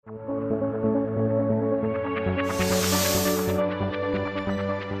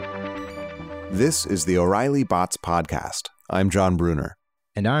This is the O'Reilly Bots Podcast. I'm John Bruner.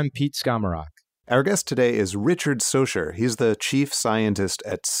 And I'm Pete Skomoroch. Our guest today is Richard Socher. He's the chief scientist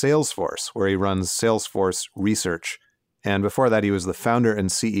at Salesforce, where he runs Salesforce research. And before that, he was the founder and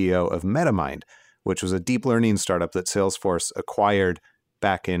CEO of MetaMind, which was a deep learning startup that Salesforce acquired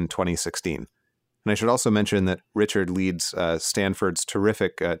back in 2016. And I should also mention that Richard leads Stanford's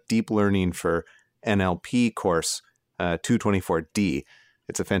terrific Deep Learning for NLP course, 224D.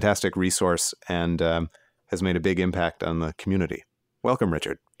 It's a fantastic resource and has made a big impact on the community. Welcome,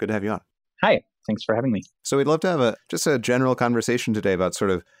 Richard. Good to have you on. Hi. Thanks for having me. So we'd love to have just a general conversation today about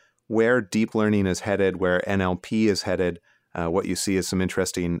sort of where deep learning is headed, where NLP is headed, what you see as some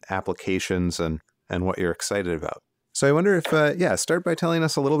interesting applications and what you're excited about. So I wonder if, start by telling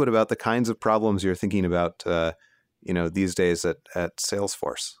us a little bit about the kinds of problems you're thinking about, these days at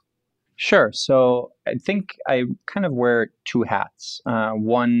Salesforce. Sure. So I think I kind of wear two hats.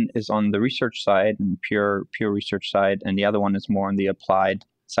 One is on the research side and pure research side, and the other one is more on the applied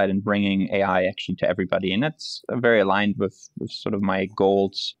side and bringing AI actually to everybody. And that's very aligned with sort of my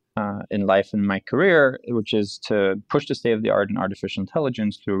goals in life and my career, which is to push the state of the art in artificial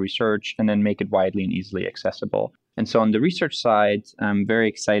intelligence through research and then make it widely and easily accessible. And so on the research side, I'm very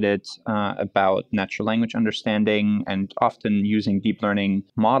excited about natural language understanding and often using deep learning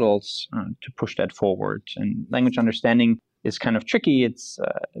models to push that forward. And language understanding is kind of tricky. It's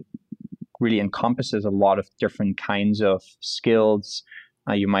really encompasses a lot of different kinds of skills.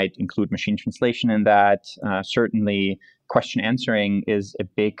 You might include machine translation in that. Certainly, question answering is a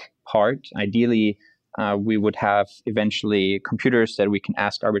big part. Ideally, we would have eventually computers that we can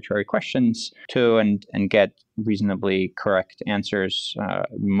ask arbitrary questions to and get reasonably correct answers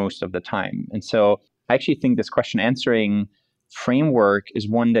most of the time. And so I actually think this question answering framework is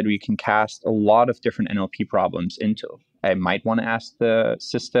one that we can cast a lot of different NLP problems into. I might want to ask the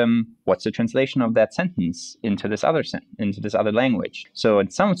system, what's the translation of that sentence into this other language? So in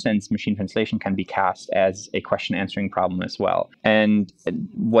some sense, machine translation can be cast as a question answering problem as well. And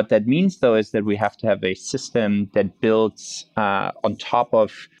what that means, though, is that we have to have a system that builds on top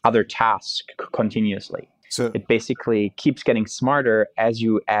of other tasks continuously. So it basically keeps getting smarter as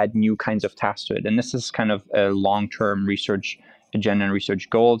you add new kinds of tasks to it. And this is kind of a long-term research agenda and research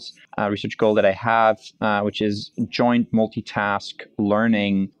goal that I have, which is joint multitask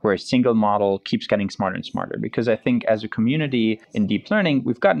learning, where a single model keeps getting smarter and smarter. Because I think as a community in deep learning,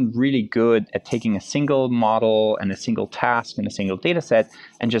 we've gotten really good at taking a single model and a single task and a single data set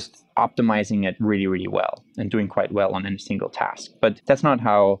and just optimizing it really, really well and doing quite well on any single task. But that's not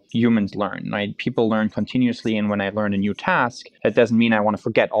how humans learn, right? People learn continuously. And when I learn a new task, that doesn't mean I want to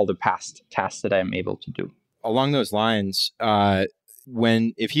forget all the past tasks that I'm able to do. Along those lines,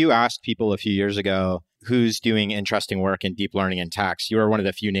 if you asked people a few years ago who's doing interesting work in deep learning and text, you were one of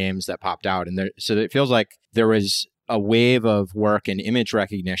the few names that popped out. And so it feels like there was a wave of work in image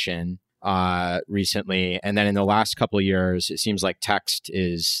recognition recently, and then in the last couple of years, it seems like text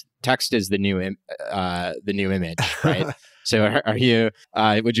is the new image, right? So are you,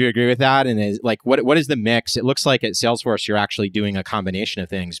 would you agree with that? And is what is the mix? It looks like at Salesforce, you're actually doing a combination of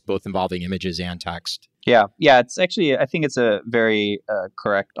things, both involving images and text. Yeah. It's actually, I think it's a very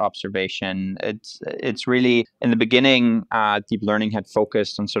correct observation. It's really, in the beginning, deep learning had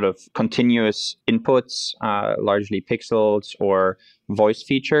focused on sort of continuous inputs, largely pixels or voice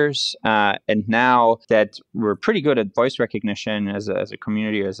features. And now that we're pretty good at voice recognition as a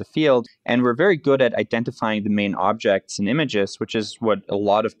community or as a field, and we're very good at identifying the main objects in images, which is what a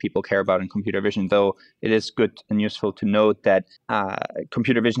lot of people care about in computer vision, though it is good and useful to note that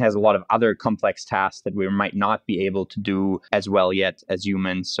computer vision has a lot of other complex tasks that we might not be able to do as well yet as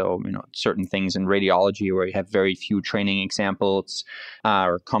humans. So, certain things in radiology where you have very few training examples,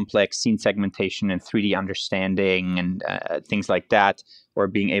 or complex scene segmentation and 3D understanding and things like that, or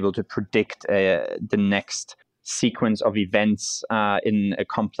being able to predict the next sequence of events in a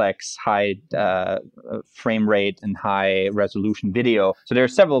complex high frame rate and high resolution video. So there are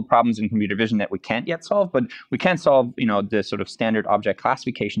several problems in computer vision that we can't yet solve, but we can solve, the sort of standard object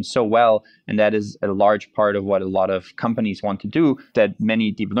classification so well. And that is a large part of what a lot of companies want to do, that many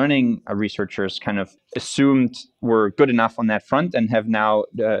deep learning researchers kind of assumed were good enough on that front and have now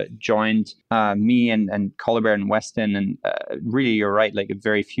joined me and Colbert and Weston. And really, you're right, like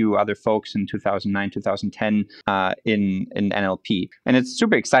very few other folks in 2009, 2010 in NLP. And it's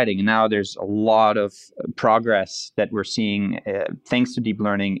super exciting. And now there's a lot of progress that we're seeing thanks to deep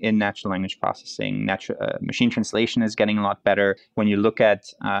learning in natural language processing. Machine translation is getting a lot better. When you look at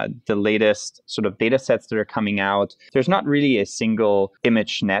the latest sort of data sets that are coming out, there's not really a single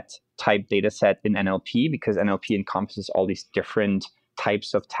ImageNet type data set in NLP, because NLP encompasses all these different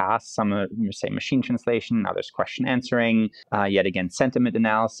types of tasks. Some are, say, machine translation, others question answering. Yet again, sentiment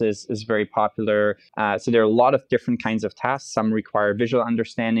analysis is very popular. So there are a lot of different kinds of tasks. Some require visual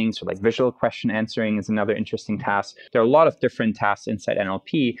understanding. So like visual question answering is another interesting task. There are a lot of different tasks inside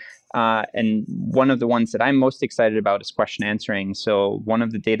NLP. And one of the ones that I'm most excited about is question answering. So one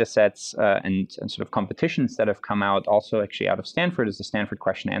of the data sets and sort of competitions that have come out, also actually out of Stanford, is the Stanford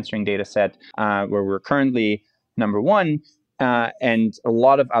question answering data set, where we're currently number one. And a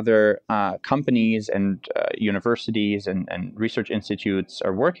lot of other companies and universities and research institutes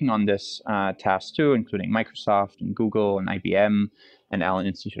are working on this task too, including Microsoft and Google and IBM and Allen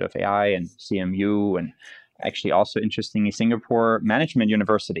Institute of AI and CMU and actually also interestingly Singapore Management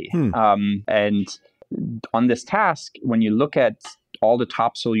University. And on this task, when you look at all the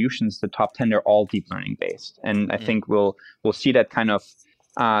top solutions, the top 10, they're all deep learning based. And I think we'll see that kind of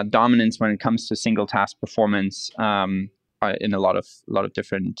dominance when it comes to single task performance in a lot of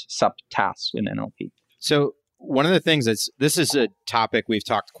different subtasks in NLP. So one of the things this is a topic we've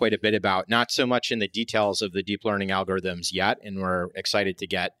talked quite a bit about, not so much in the details of the deep learning algorithms yet, and we're excited to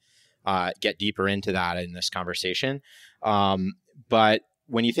get deeper into that in this conversation. But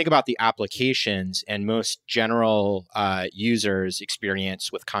when you think about the applications and most general users'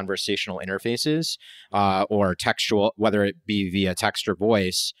 experience with conversational interfaces or textual, whether it be via text or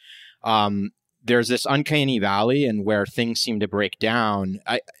voice, there's this uncanny valley and where things seem to break down.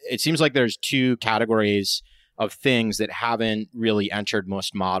 It seems like there's two categories of things that haven't really entered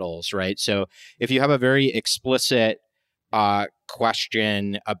most models, right? So if you have a very explicit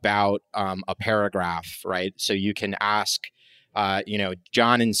question about a paragraph, right? So you can ask,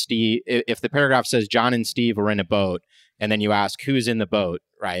 John and Steve, if the paragraph says John and Steve were in a boat, and then you ask who's in the boat,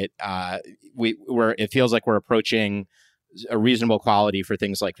 right? It feels like we're approaching a reasonable quality for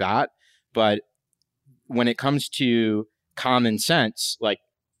things like that. But when it comes to common sense, like,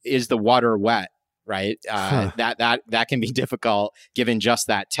 is the water wet? Right. That can be difficult given just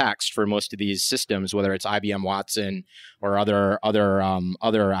that text for most of these systems, whether it's IBM Watson or other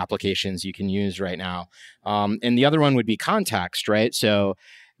applications you can use right now. And the other one would be context, right? So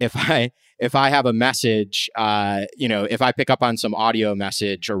if I have a message, if I pick up on some audio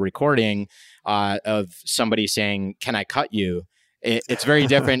message or recording of somebody saying, "Can I cut you?" It's very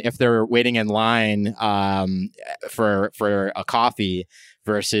different if they're waiting in line for a coffee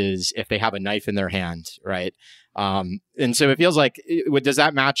versus if they have a knife in their hand, right? And so it feels like, does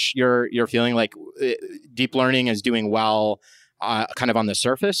that match your feeling like deep learning is doing well kind of on the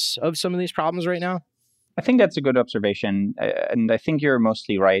surface of some of these problems right now? I think that's a good observation. And I think you're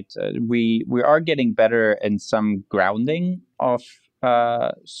mostly right. We are getting better in some grounding of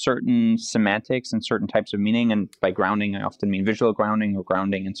certain semantics and certain types of meaning. And by grounding, I often mean visual grounding or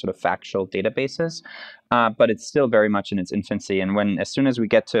grounding in sort of factual databases. But it's still very much in its infancy. And as soon as we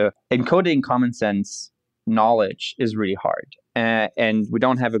get to encoding common sense, knowledge is really hard. And we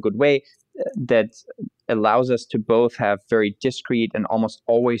don't have a good way that allows us to both have very discrete and almost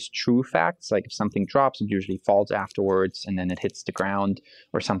always true facts. Like if something drops, it usually falls afterwards and then it hits the ground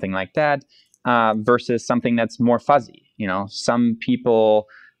or something like that. Versus something that's more fuzzy. Some people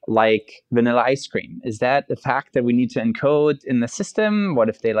like vanilla ice cream. Is that a fact that we need to encode in the system? What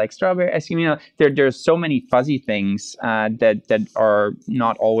if they like strawberry ice cream? There's so many fuzzy things that are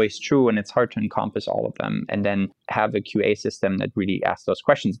not always true, and it's hard to encompass all of them and then have a QA system that really asks those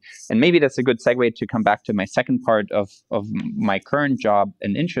questions. And maybe that's a good segue to come back to my second part of my current job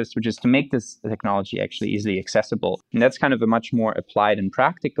and interest, which is to make this technology actually easily accessible. And that's kind of a much more applied and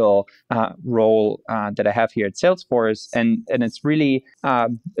practical role that I have here at Salesforce. And it's really,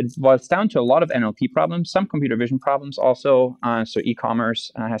 it boils down to a lot of NLP problems, some computer vision problems also. So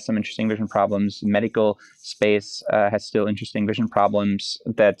e-commerce has some interesting vision problems. Medical space has still interesting vision problems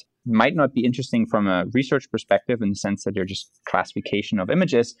that might not be interesting from a research perspective in the sense that they're just classification of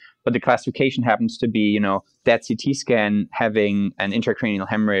images, but the classification happens to be, that CT scan having an intracranial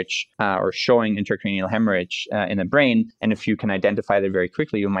hemorrhage or showing intracranial hemorrhage in the brain. And if you can identify that very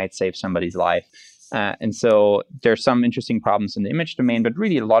quickly, you might save somebody's life. And so there's some interesting problems in the image domain, but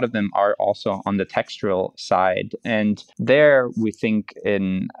really a lot of them are also on the textual side. And there we think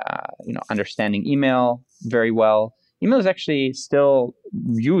in, understanding email very well. Email is actually still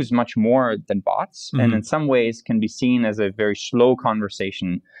used much more than bots, and in some ways can be seen as a very slow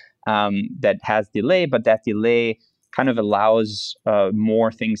conversation that has delay, but that delay kind of allows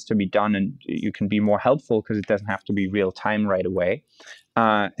more things to be done, and you can be more helpful because it doesn't have to be real time right away.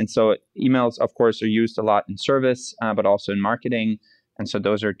 And so emails, of course, are used a lot in service, but also in marketing. And so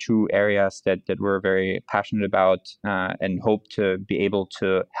those are two areas that we're very passionate about and hope to be able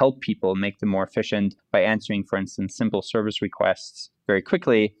to help people make them more efficient by answering, for instance, simple service requests very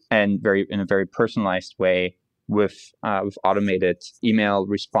quickly and in a very personalized way with automated email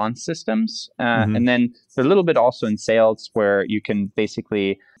response systems. And then a little bit also in sales, where you can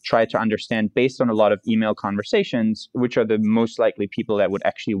basically try to understand, based on a lot of email conversations, which are the most likely people that would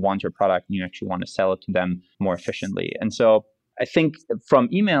actually want your product and you actually want to sell it to them more efficiently. And so I think from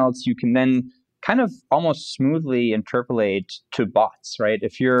emails, you can then kind of almost smoothly interpolate to bots, right?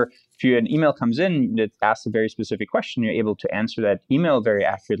 If an email comes in that asks a very specific question, you're able to answer that email very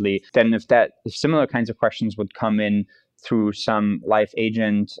accurately. Then if similar kinds of questions would come in through some live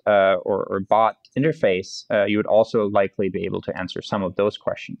agent or bot interface, you would also likely be able to answer some of those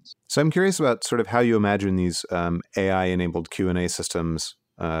questions. So I'm curious about sort of how you imagine these AI-enabled Q&A systems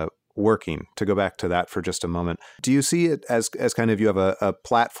working. To go back to that for just a moment, do you see it as kind of you have a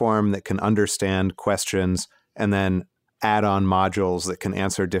platform that can understand questions and then add on modules that can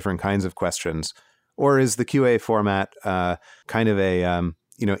answer different kinds of questions? Or is the QA format kind of a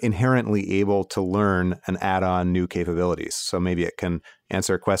inherently able to learn and add on new capabilities? So maybe it can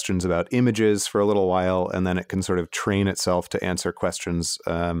answer questions about images for a little while, and then it can sort of train itself to answer questions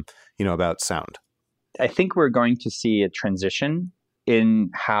about sound. I think we're going to see a transition in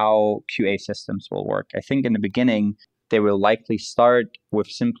how QA systems will work. I think in the beginning, they will likely start with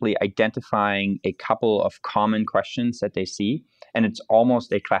simply identifying a couple of common questions that they see. And it's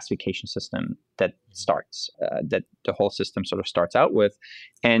almost a classification system that that the whole system sort of starts out with.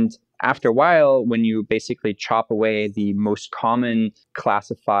 And after a while, when you basically chop away the most common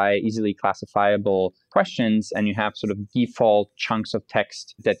easily classifiable questions, and you have sort of default chunks of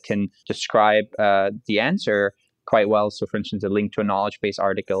text that can describe the answer quite well. So for instance, a link to a knowledge base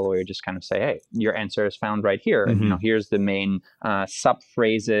article where you just kind of say, hey, your answer is found right here. And here's the main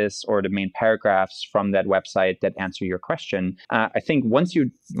sub-phrases or the main paragraphs from that website that answer your question. I think once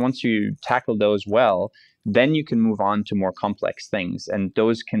you tackle those well, then you can move on to more complex things. And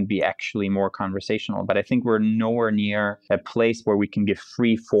those can be actually more conversational. But I think we're nowhere near a place where we can give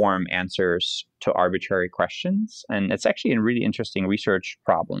free form answers to arbitrary questions. And it's actually a really interesting research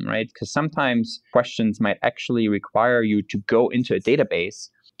problem, right? Because sometimes questions might actually require you to go into a database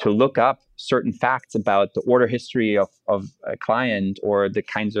to look up certain facts about the order history of a client, or the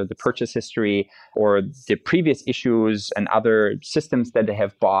kinds of the purchase history, or the previous issues and other systems that they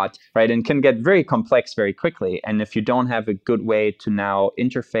have bought, right? And can get very complex very quickly. And if you don't have a good way to now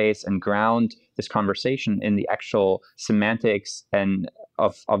interface and ground this conversation in the actual semantics and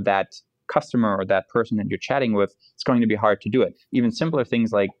of that customer or that person that you're chatting with, it's going to be hard to do it. Even simpler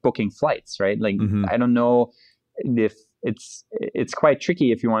things like booking flights, right? Like, I don't know if it's quite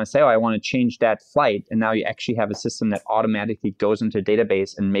tricky if you want to say, oh, I want to change that flight. And now you actually have a system that automatically goes into a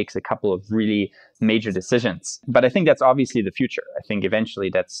database and makes a couple of really major decisions. But I think that's obviously the future. I think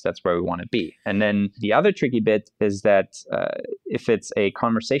eventually that's where we want to be. And then the other tricky bit is that if it's a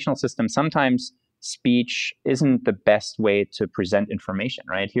conversational system, sometimes speech isn't the best way to present information,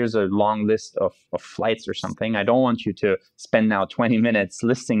 right? Here's a long list of flights or something. I don't want you to spend now 20 minutes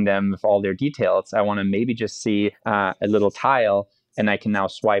listing them with all their details. I want to maybe just see a little tile, and I can now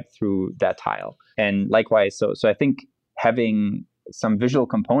swipe through that tile. And likewise, so I think having some visual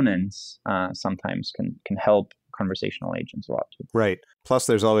components sometimes can help conversational agents a lot too. Right. Plus,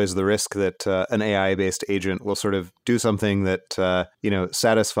 there's always the risk that an AI-based agent will sort of do something that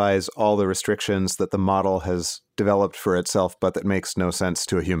satisfies all the restrictions that the model has developed for itself, but that makes no sense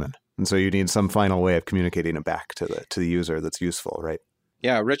to a human. And so you need some final way of communicating it back to the user that's useful, right?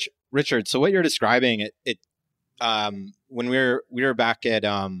 Yeah, Richard. So what you're describing, when we were back at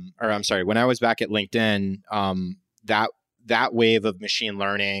when I was back at LinkedIn, that wave of machine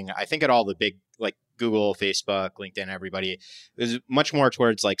learning, I think at all the big like Google, Facebook, LinkedIn, everybody, is much more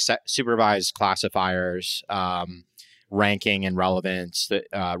towards like supervised classifiers, ranking and relevance,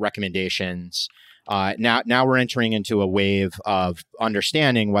 recommendations. Now we're entering into a wave of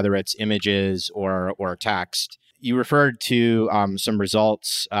understanding, whether it's images or text. You referred to some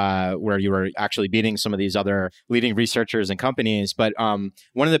results where you were actually beating some of these other leading researchers and companies. But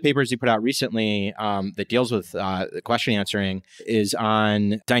one of the papers you put out recently that deals with the question answering is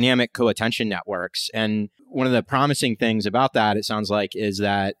on dynamic co-attention networks. And one of the promising things about that, it sounds like, is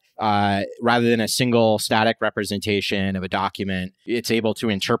that rather than a single static representation of a document, it's able to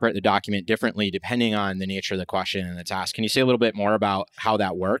interpret the document differently depending on the nature of the question and the task. Can you say a little bit more about how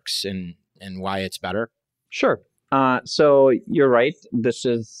that works and why it's better? Sure. So you're right. This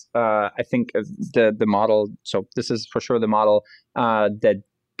is, I think, the model. So this is for sure the model that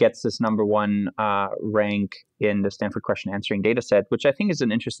gets this number one rank in the Stanford question answering data set, which I think is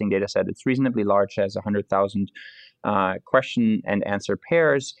an interesting data set. It's reasonably large, has 100,000 question and answer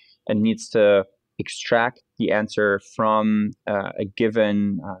pairs, and needs to extract the answer from a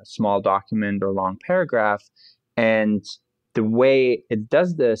given small document or long paragraph. And the way it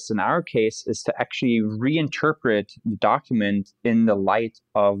does this in our case is to actually reinterpret the document in the light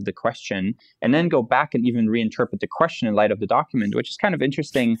of the question, and then go back and even reinterpret the question in light of the document, which is kind of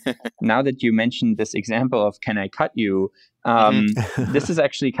interesting. Now that you mentioned this example of "can I cut you?" This is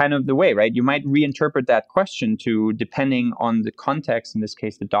actually kind of the way, right? You might reinterpret that question to, depending on the context, in this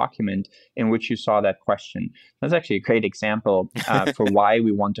case, the document in which you saw that question. That's actually a great example for why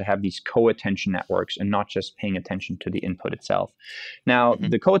we want to have these co-attention networks and not just paying attention to the input itself. Now,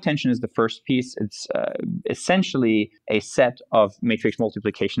 the co-attention is the first piece. It's essentially a set of matrix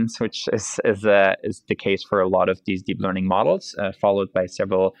multiplications, which is the case for a lot of these deep learning models, followed by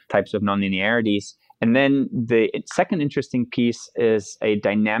several types of nonlinearities. And then the second interesting piece is a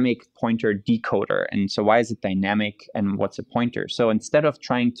dynamic pointer decoder. And so why is it dynamic and what's a pointer? So instead of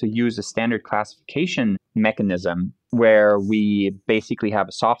trying to use a standard classification mechanism where we basically have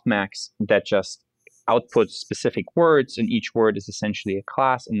a softmax that just outputs specific words, and each word is essentially a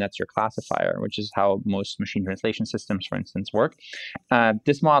class, and that's your classifier, which is how most machine translation systems, for instance, work.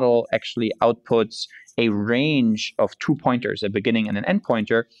 This model actually outputs a range of 2 pointers, a beginning and an end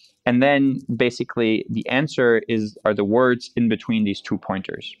pointer. And then basically the answer are the words in between these 2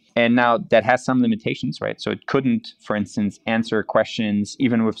 pointers. And now that has some limitations, right? So it couldn't, for instance, answer questions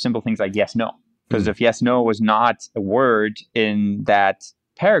even with simple things like yes, no. Because if yes, no was not a word in that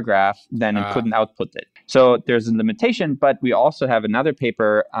paragraph, then it couldn't output it. So there's a limitation, but we also have another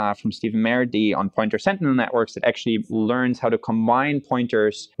paper from Stephen Meredy on pointer sentinel networks that actually learns how to combine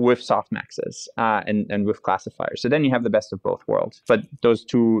pointers with softmaxes and with classifiers. So then you have the best of both worlds. But those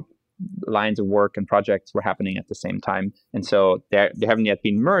two lines of work and projects were happening at the same time. And so they haven't yet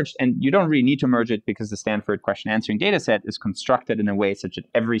been merged. And you don't really need to merge it because the Stanford question answering dataset is constructed in a way such that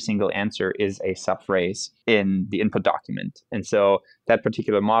every single answer is a subphrase in the input document. And so that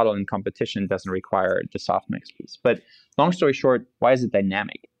particular model in competition doesn't require the softmax piece. But long story short, why is it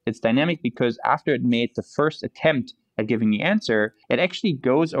dynamic? It's dynamic because after it made the first attempt at giving the answer, it actually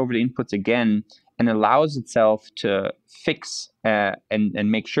goes over the inputs again and allows itself to fix and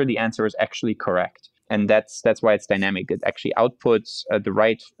make sure the answer is actually correct. And that's why it's dynamic. It actually outputs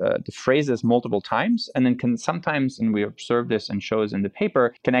the phrases multiple times, and then can sometimes, and we observe this and shows in the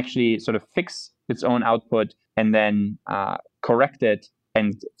paper, can actually sort of fix its own output and then correct it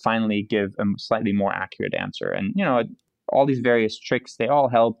and finally give a slightly more accurate answer. And all these various tricks, they all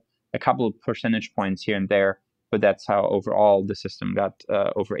help a couple of percentage points here and there, but that's how overall the system got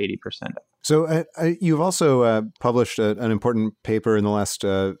over 80%. So you've also published an important paper in the last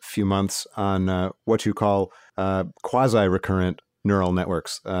few months on what you call quasi-recurrent neural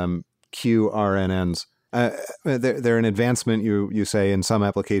networks, QRNNs. They're an advancement, you say, in some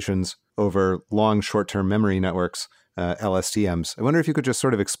applications over long short-term memory networks, LSTMs. I wonder if you could just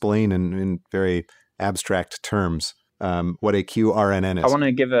sort of explain in very abstract terms what a QRNN is. I want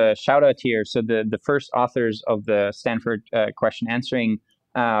to give a shout out here. So the first authors of the Stanford question answering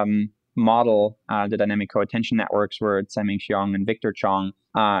model, the dynamic co-attention networks, were Tse-Ming Xiong and Victor Chong,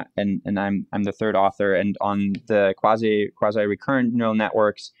 and I'm the third author. And on the quasi-recurrent neural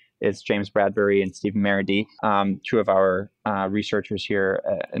networks, it's James Bradbury and Stephen Meredy, two of our researchers here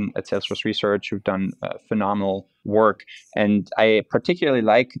at Salesforce Research who've done phenomenal work. And I particularly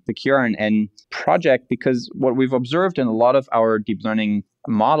like the QRNN project because what we've observed in a lot of our deep learning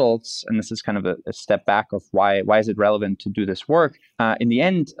models, and this is kind of a step back of why is it relevant to do this work, in the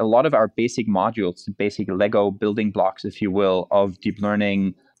end, a lot of our basic modules, the basic Lego building blocks, if you will, of deep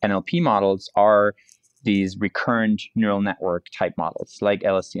learning NLP models are these recurrent neural network type models like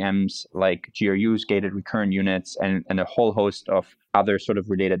LSTMs, like GRUs, gated recurrent units, and a whole host of other sort of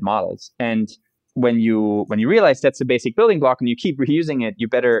related models. And when you realize that's a basic building block and you keep reusing it, you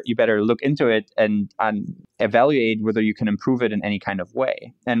better look into it and evaluate whether you can improve it in any kind of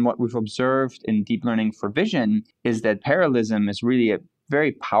way. And what we've observed in deep learning for vision is that parallelism is really a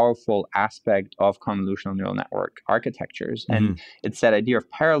very powerful aspect of convolutional neural network architectures. And it's that idea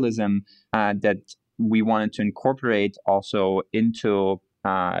of parallelism that we wanted to incorporate also into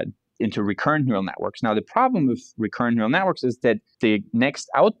recurrent neural networks. Now, the problem with recurrent neural networks is that the next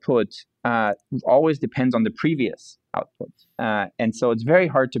output always depends on the previous output. And so it's very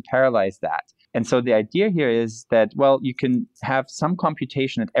hard to parallelize that. And so the idea here is that, well, you can have some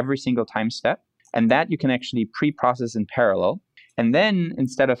computation at every single time step, and that you can actually pre-process in parallel. And then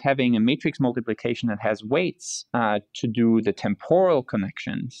instead of having a matrix multiplication that has weights to do the temporal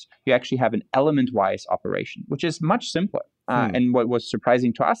connections, you actually have an element-wise operation, which is much simpler. And what was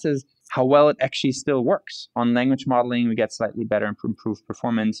surprising to us is how well it actually still works. On language modeling, we get slightly better improved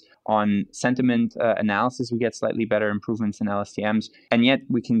performance. On sentiment analysis, we get slightly better improvements in LSTMs. And yet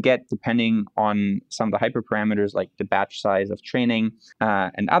we can get, depending on some of the hyperparameters like the batch size of training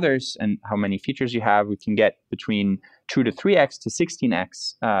and others, and how many features you have, we can get between 2 to 3x to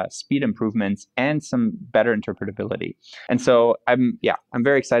 16x speed improvements and some better interpretability. And so I'm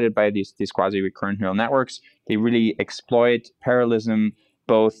very excited by these quasi-recurrent neural networks. They really exploit parallelism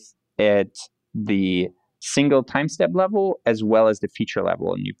both at the single time step level as well as the feature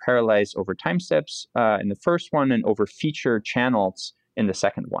level. And you parallelize over time steps in the first one and over feature channels in the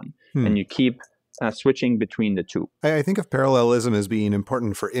second one. And you keep switching between the two. I think of parallelism as being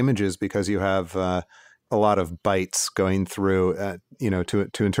important for images because you have a lot of bytes going through,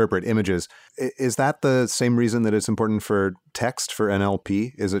 to interpret images. Is that the same reason that it's important for text for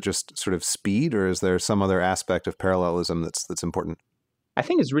NLP? Is it just sort of speed, or is there some other aspect of parallelism that's important? I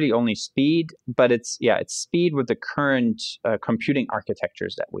think it's really only speed, but it's speed with the current computing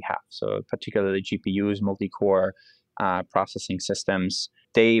architectures that we have. So particularly GPUs, multi-core processing systems,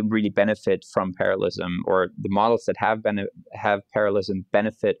 they really benefit from parallelism, or the models that have parallelism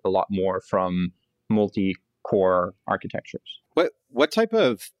benefit a lot more from multi-core architectures. What type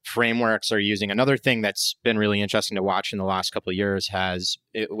of frameworks are you using? Another thing that's been really interesting to watch in the last couple of years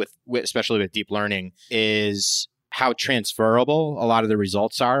especially with deep learning, is how transferable a lot of the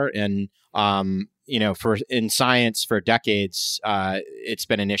results are. And, in science for decades, it's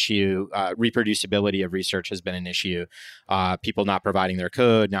been an issue. Reproducibility of research has been an issue. People not providing their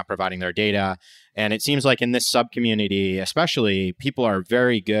code, not providing their data. And it seems like in this subcommunity, especially, people are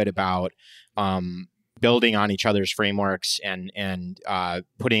very good about building on each other's frameworks and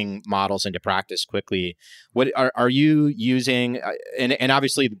putting models into practice quickly. What are you using? And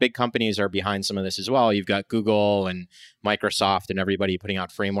obviously the big companies are behind some of this as well. You've got Google and Microsoft and everybody putting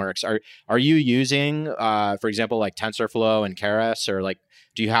out frameworks. Are you using, for example, like TensorFlow and Keras, or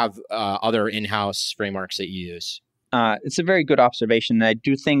do you have other in-house frameworks that you use? It's a very good observation. I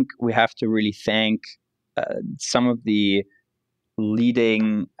do think we have to really thank some of the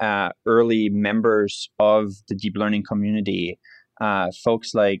leading early members of the deep learning community.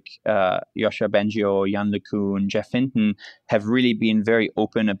 Folks like Yoshua Bengio, Jan LeCun, Jeff Hinton have really been very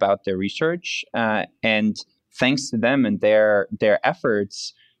open about their research. And thanks to them and their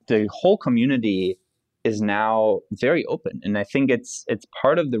efforts, the whole community is now very open. And I think it's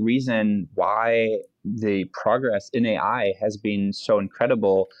part of the reason why the progress in AI has been so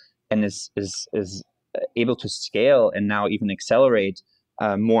incredible and is able to scale and now even accelerate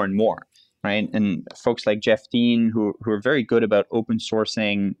more and more, right? And folks like Jeff Dean, who are very good about open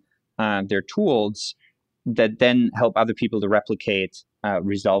sourcing their tools that then help other people to replicate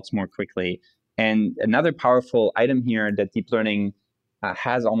results more quickly. And another powerful item here that deep learning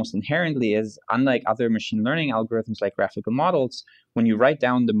has almost inherently is, unlike other machine learning algorithms like graphical models, when you write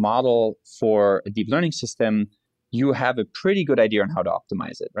down the model for a deep learning system, you have a pretty good idea on how to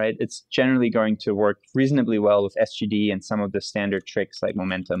optimize it, right? It's generally going to work reasonably well with SGD and some of the standard tricks like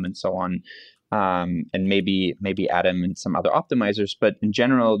momentum and so on, and maybe Atom and some other optimizers. But in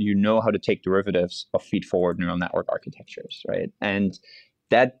general, you know how to take derivatives of feed-forward neural network architectures, right? And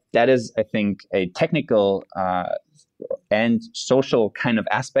that is, I think, a technical and social kind of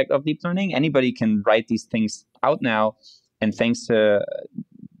aspect of deep learning. Anybody can write these things out now, and thanks to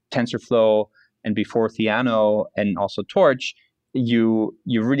TensorFlow and before Theano and also Torch, you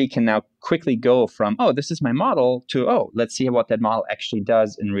really can now quickly go from, oh, this is my model, to, oh, let's see what that model actually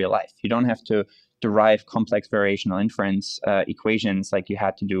does in real life. You don't have to derive complex variational inference equations like you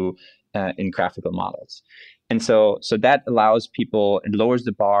had to do in graphical models. And so that allows people, it lowers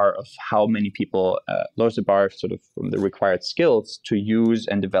the bar of how many people, lowers the bar sort of from the required skills to use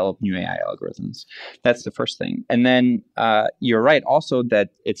and develop new AI algorithms. That's the first thing. And then you're right also that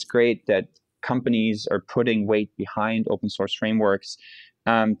it's great that companies are putting weight behind open source frameworks.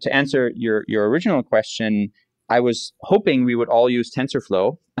 To answer your original question, I was hoping we would all use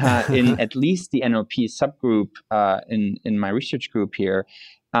TensorFlow in at least the NLP subgroup in my research group here.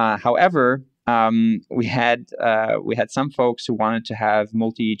 However, we had some folks who wanted to have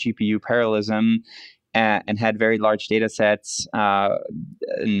multi-GPU parallelism and had very large data sets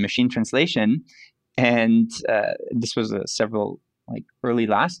in machine translation. And this was early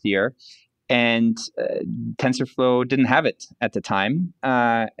last year. And TensorFlow didn't have it at the time.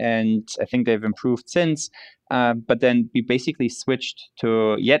 And I think they've improved since. But then we basically switched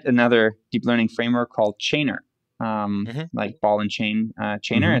to yet another deep learning framework called Chainer, like ball and chain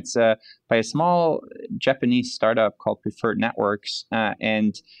Chainer. It's by a small Japanese startup called Preferred Networks.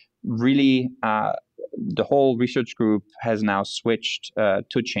 And really the whole research group has now switched to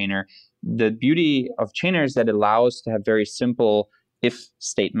Chainer. The beauty of Chainer is that it allows to have very simple if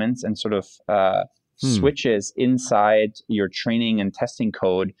statements and sort of switches inside your training and testing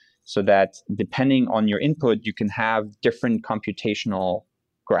code, so that depending on your input, you can have different computational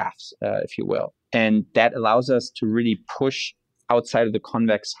graphs, if you will. And that allows us to really push outside of the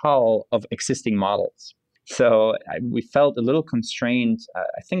convex hull of existing models. So we felt a little constrained.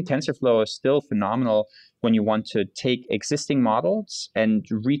 I think TensorFlow is still phenomenal when you want to take existing models and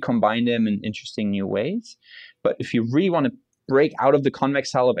recombine them in interesting new ways. But if you really want to break out of the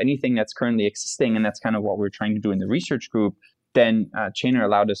convex hull of anything that's currently existing, and that's kind of what we're trying to do in the research group, then Chainer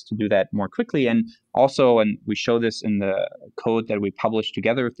allowed us to do that more quickly. And also, and we show this in the code that we published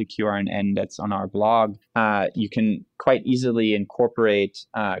together with the QRNN that's on our blog, you can quite easily incorporate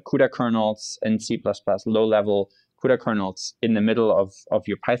CUDA kernels and C++, low-level CUDA kernels in the middle of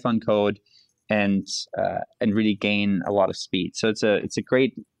your Python code, and really gain a lot of speed. So it's a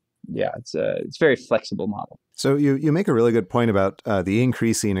great, it's a very flexible model. So you make a really good point about the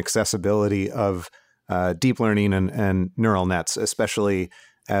increasing accessibility of deep learning and neural nets, especially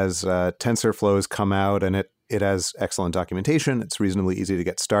as TensorFlow come out, and it has excellent documentation. It's reasonably easy to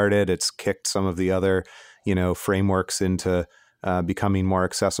get started. It's kicked some of the other, frameworks into becoming more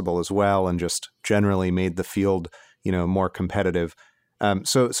accessible as well, and just generally made the field, more competitive.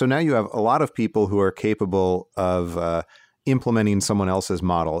 So now you have a lot of people who are capable of implementing someone else's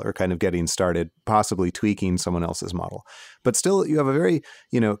model, or kind of getting started, possibly tweaking someone else's model. But still, you have a very,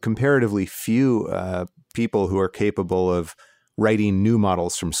 comparatively few people who are capable of writing new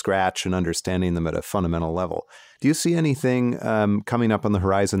models from scratch and understanding them at a fundamental level. Do you see anything coming up on the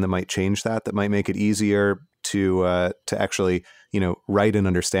horizon that might change that might make it easier to actually, write and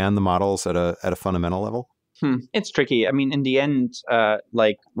understand the models at a fundamental level? It's tricky. I mean, in the end,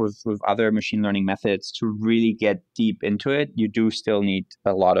 like with other machine learning methods, to really get deep into it, you do still need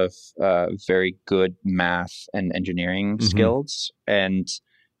a lot of very good math and engineering skills. And,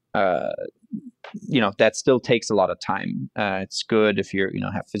 that still takes a lot of time. It's good if you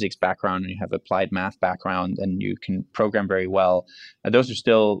have physics background and you have applied math background and you can program very well. Those are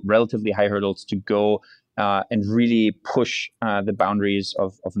still relatively high hurdles to go and really push the boundaries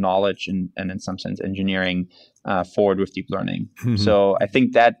of knowledge and in some sense engineering forward with deep learning. So I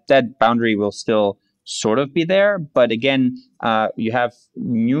think that boundary will still sort of be there. But again, you have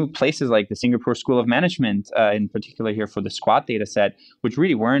new places like the Singapore School of Management, in particular here for the Squad data set, which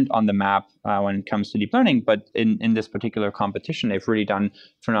really weren't on the map when it comes to deep learning. But in this particular competition, they've really done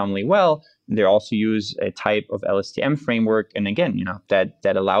phenomenally well. They also use a type of LSTM framework. And again,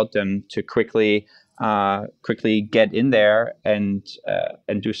 that allowed them to quickly get in there and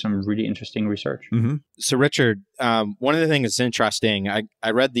do some really interesting research. So Richard, one of the things that's interesting,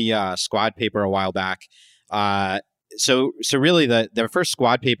 I read the Squad paper a while back. So really the first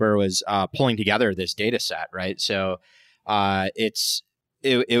Squad paper was pulling together this data set, right? So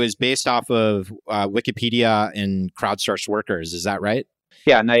it was based off of Wikipedia and crowdsourced workers. Is that right?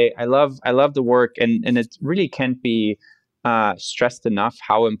 Yeah, and I love the work, and it really can't be stressed enough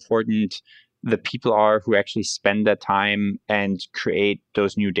how important the people are who actually spend that time and create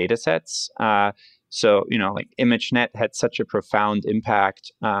those new data sets. So, like ImageNet had such a profound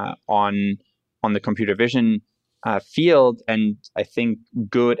impact on the computer vision field. And I think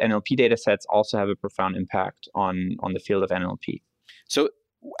good NLP data sets also have a profound impact on the field of NLP. So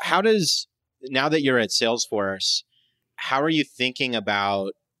now that you're at Salesforce, how are you thinking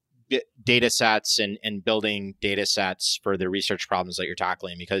about data sets and building data sets for the research problems that you're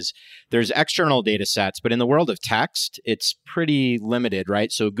tackling? Because there's external data sets, but in the world of text, it's pretty limited,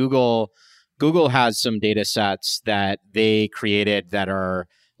 right? So Google has some data sets that they created that are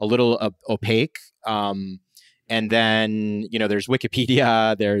a little opaque. And then, there's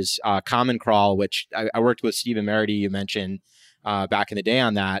Wikipedia, there's Common Crawl, which I worked with Stephen Merity, you mentioned back in the day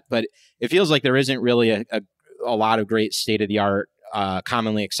on that. But it feels like there isn't really a lot of great state-of-the-art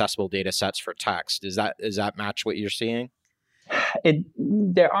commonly accessible data sets for text. Does that match what you're seeing?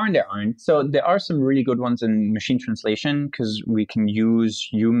 There aren't. So there are some really good ones in machine translation, because we can use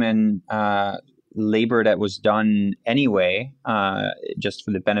human labor that was done anyway, just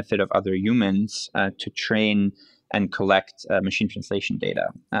for the benefit of other humans, to train and collect machine translation data.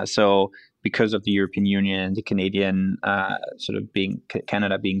 So because of the European Union, the Canadian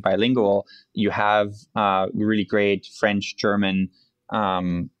Canada being bilingual, you have really great French, German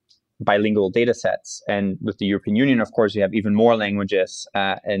bilingual data sets. And with the European Union, of course, you have even more languages.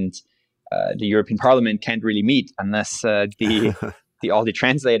 And the European Parliament can't really meet unless all the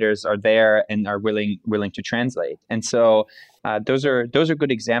translators are there and are willing to translate. And so those are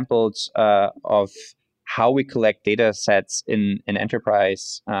good examples of how we collect data sets in an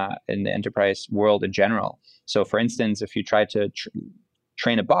enterprise, in the enterprise world in general. So for instance, if you try to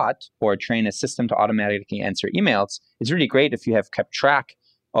train a bot or train a system to automatically answer emails, it's really great if you have kept track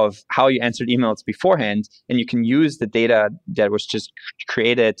of how you answered emails beforehand, and you can use the data that was just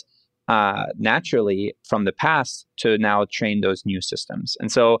created naturally from the past to now train those new systems.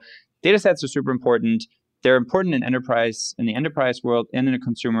 And so data sets are super important. They're important in the enterprise world and in the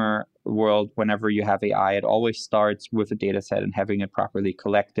consumer world. Whenever you have AI, it always starts with a data set and having it properly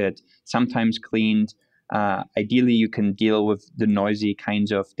collected, sometimes cleaned. Ideally, you can deal with the noisy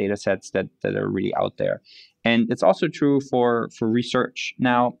kinds of data sets that are really out there. And it's also true for research.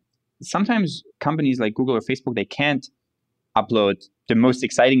 Now, sometimes companies like Google or Facebook, they can't upload the most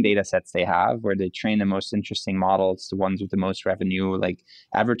exciting data sets they have, where they train the most interesting models, the ones with the most revenue, like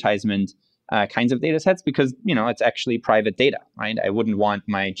advertisement kinds of data sets, because it's actually private data, right? I wouldn't want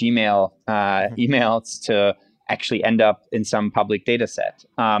my Gmail emails to actually end up in some public data set.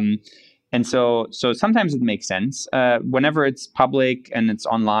 And so sometimes it makes sense. Whenever it's public and it's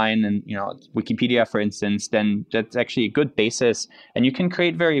online and, Wikipedia, for instance, then that's actually a good basis. And you can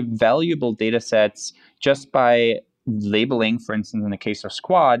create very valuable data sets just by labeling, for instance, in the case of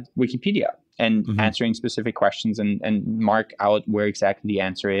Squad, Wikipedia, and answering specific questions and mark out where exactly the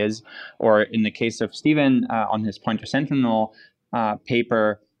answer is. Or in the case of Stephen, on his Pointer Sentinel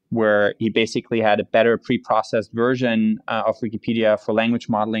paper, where he basically had a better pre-processed version of Wikipedia for language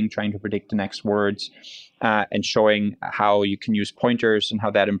modeling, trying to predict the next words, and showing how you can use pointers and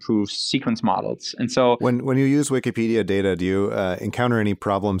how that improves sequence models. And so when you use Wikipedia data, do you encounter any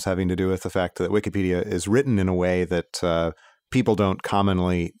problems having to do with the fact that Wikipedia is written in a way that people don't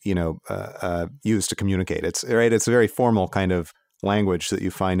commonly, use to communicate? It's right. It's a very formal kind of language that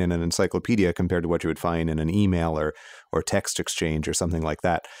you find in an encyclopedia compared to what you would find in an email or text exchange or something like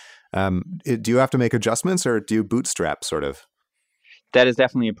that. Do you have to make adjustments, or do you bootstrap sort of? That is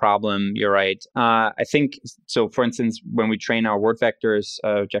definitely a problem. You're right. I think so. For instance, when we train our word vectors,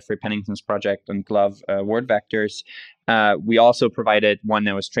 Jeffrey Pennington's project on Glove word vectors, we also provided one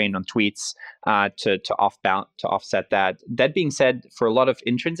that was trained on tweets to offset that. That being said, for a lot of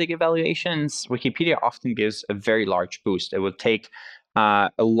intrinsic evaluations, Wikipedia often gives a very large boost. It would take a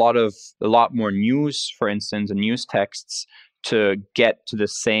lot more news, for instance, and news texts to get to the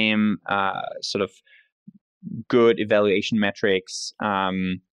same sort of good evaluation metrics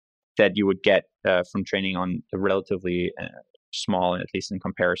that you would get from training on a relatively small, at least in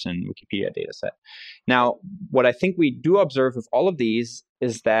comparison, Wikipedia data set. Now, what I think we do observe with all of these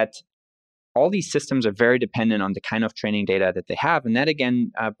is that all these systems are very dependent on the kind of training data that they have. And that,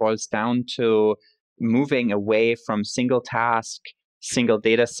 again, boils down to moving away from single task, single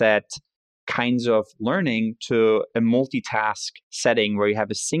data set kinds of learning to a multitask setting where you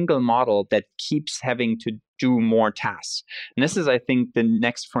have a single model that keeps having to do more tasks. And this is, I think, the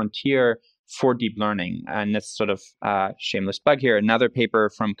next frontier for deep learning. And that's sort of shameless plug here. Another paper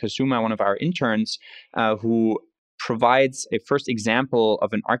from Kazuma, one of our interns, who provides a first example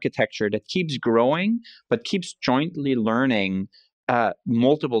of an architecture that keeps growing, but keeps jointly learning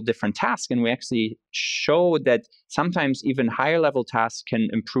multiple different tasks. And we actually show that sometimes even higher level tasks can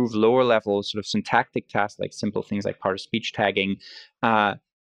improve lower level sort of syntactic tasks, like simple things like part of speech tagging,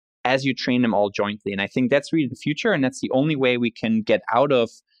 as you train them all jointly. And I think that's really the future. And that's the only way we can get out of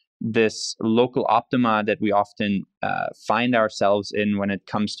this local optima that we often find ourselves in when it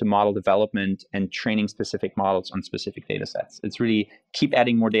comes to model development and training specific models on specific data sets. It's really keep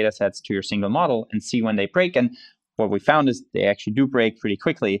adding more data sets to your single model and see when they break. And what we found is they actually do break pretty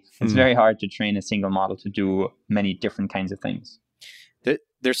quickly. It's very hard to train a single model to do many different kinds of things.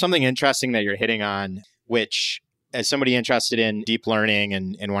 There's something interesting that you're hitting on, which, as somebody interested in deep learning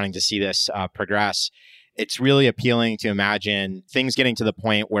and wanting to see this progress, it's really appealing to imagine things getting to the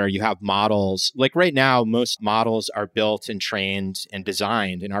point where you have models. Like right now, most models are built and trained and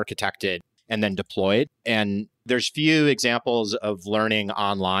designed and architected and then deployed. And there's few examples of learning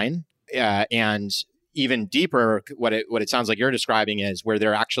online. And even deeper, what it sounds like you're describing is where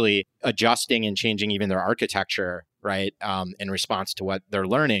they're actually adjusting and changing even their architecture, right, in response to what they're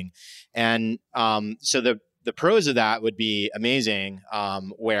learning. And so the pros of that would be amazing,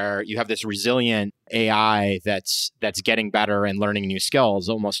 where you have this resilient AI that's getting better and learning new skills,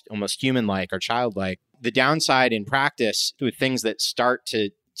 almost human-like or childlike. The downside in practice with things that start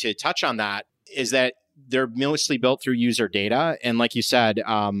to touch on that is that they're mostly built through user data. And like you said,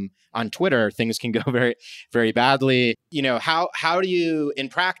 on Twitter, things can go very, very badly. How do you, in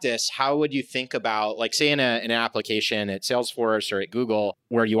practice, how would you think about, like, say in an application at Salesforce or at Google,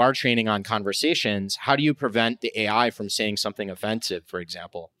 where you are training on conversations, how do you prevent the AI from saying something offensive, for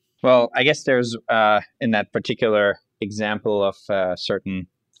example? Well, I guess there's in that particular example of a certain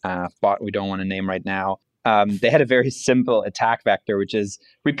bot we don't want to name right now. They had a very simple attack vector, which is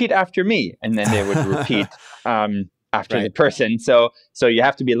repeat after me, and then they would repeat after the person. So you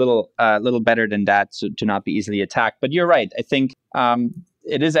have to be a little better than that to not be easily attacked. But you're right. I think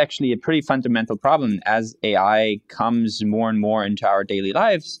it is actually a pretty fundamental problem as AI comes more and more into our daily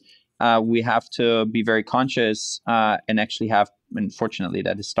lives. We have to be very conscious and actually have, unfortunately,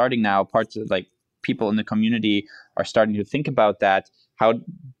 that is starting now. Parts of like people in the community are starting to think about that. How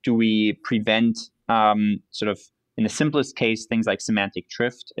do we prevent sort of, in the simplest case, things like semantic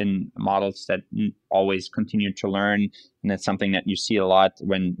drift in models that always continue to learn? And that's something that you see a lot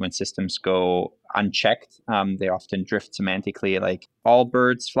when systems go unchecked. They often drift semantically, like all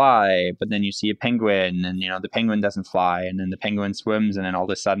birds fly, but then you see a penguin and, the penguin doesn't fly, and then the penguin swims, and then all of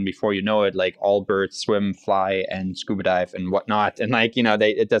a sudden, before you know it, like all birds swim, fly, and scuba dive and whatnot. And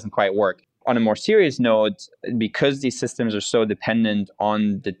it doesn't quite work. On a more serious note, because these systems are so dependent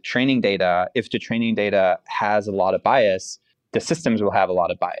on the training data, if the training data has a lot of bias, the systems will have a lot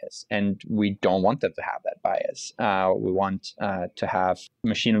of bias, and we don't want them to have that bias. We want to have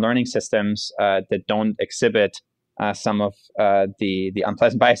machine learning systems that don't exhibit some of the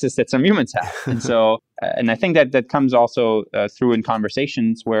unpleasant biases that some humans have. And so, and I think that comes also through in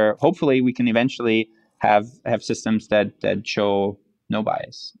conversations where hopefully we can eventually have systems that show no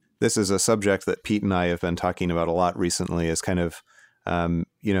bias. This is a subject that Pete and I have been talking about a lot recently, is kind of,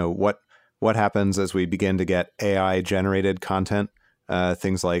 what happens as we begin to get AI generated content,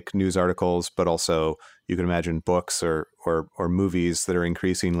 things like news articles, but also you can imagine books or movies that are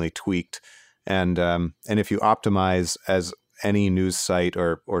increasingly tweaked. And if you optimize, as any news site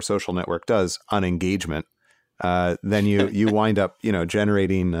or social network does, on engagement, then you wind up,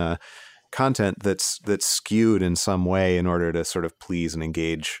 generating content that's skewed in some way in order to sort of please and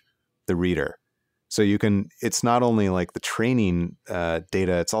engage the reader. So it's not only like the training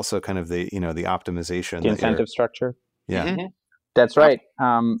data, it's also kind of the optimization. The incentive structure. Yeah. Mm-hmm. That's right.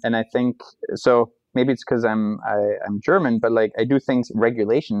 And I think, so maybe it's because I'm German, but like I do think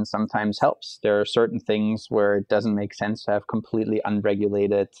regulation sometimes helps. There are certain things where it doesn't make sense to have completely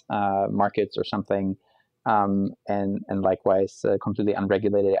unregulated markets or something. And likewise, completely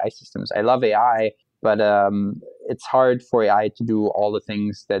unregulated AI systems. I love AI, but it's hard for AI to do all the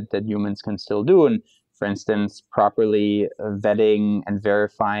things that humans can still do. And for instance, properly vetting and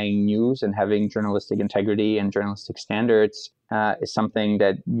verifying news and having journalistic integrity and journalistic standards is something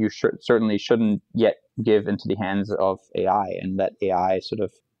that you certainly shouldn't yet give into the hands of AI and let AI sort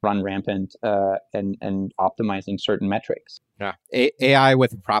of run rampant and optimizing certain metrics. Yeah, AI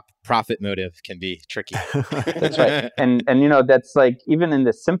with profit motive can be tricky. That's right. And that's like, even in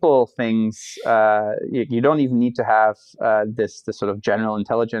the simple things, you don't even need to have this sort of general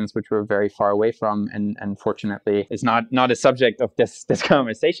intelligence, which we're very far away from, and unfortunately is not a subject of this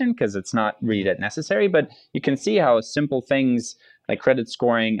conversation because it's not really that necessary. But you can see how simple things like credit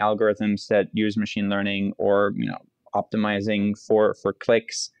scoring algorithms that use machine learning, or optimizing for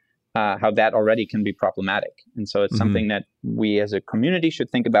clicks, how that already can be problematic. And so it's something that we as a community should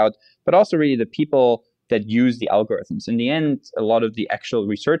think about, but also really the people that use the algorithms. In the end, a lot of the actual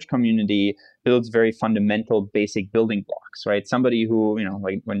research community builds very fundamental basic building blocks, right? Somebody who,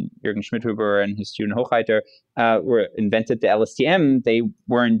 like when Jürgen Schmidhuber and his student Hochreiter invented the LSTM, they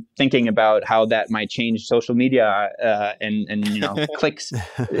weren't thinking about how that might change social media and clicks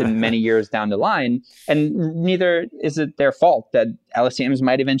in many years down the line. And neither is it their fault that LSTMs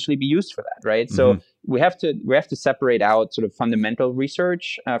might eventually be used for that, right? So we have to separate out sort of fundamental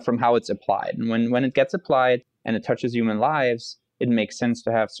research from how it's applied. And when it gets applied and it touches human lives, it makes sense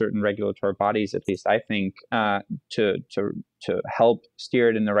to have certain regulatory bodies, at least I think, to help steer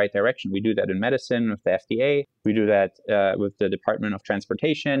it in the right direction. We do that in medicine with the FDA. We do that with the Department of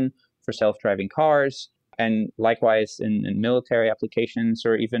Transportation for self-driving cars. And likewise in military applications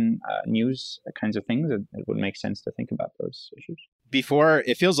or even news kinds of things, it would make sense to think about those issues. Before,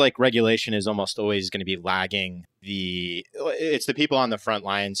 it feels like regulation is almost always going to be lagging it's the people on the front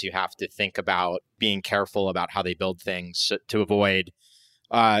lines you have to think about being careful about how they build things to avoid,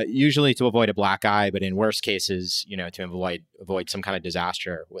 usually to avoid a black eye, but in worst cases, to avoid some kind of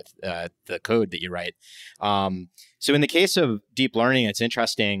disaster with the code that you write. So in the case of deep learning, it's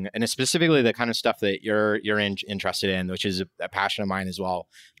interesting, and it's specifically the kind of stuff that you're interested in, which is a passion of mine as well,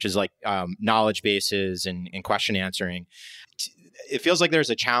 which is like knowledge bases and question answering. It feels like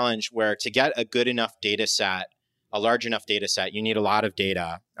there's a challenge where to get a good enough data set, a large enough data set, you need a lot of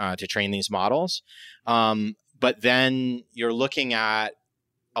data to train these models. But then you're looking at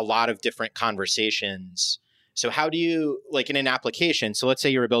a lot of different conversations So how do you, like in an application, so let's say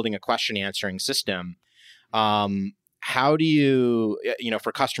you were building a question answering system, how do you,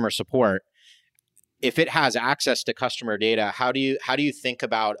 for customer support, if it has access to customer data, how do you think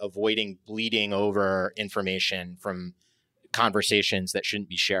about avoiding bleeding over information from conversations that shouldn't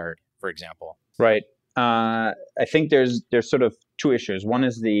be shared, for example? Right. I think there's sort of two issues. One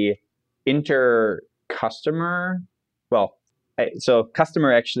is the inter-customer. Well, so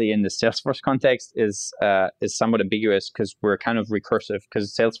customer actually in the Salesforce context is somewhat ambiguous because we're kind of recursive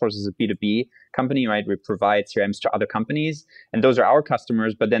because Salesforce is a B2B company, right? We provide CRMs to other companies and those are our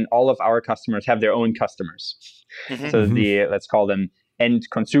customers, but then all of our customers have their own customers. Mm-hmm. So let's call them end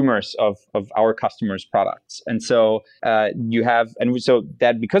consumers of our customers' products. And so because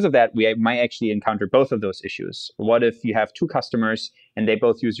of that, we might actually encounter both of those issues. What if you have two customers and they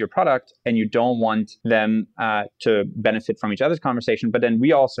both use your product and you don't want them to benefit from each other's conversation, but then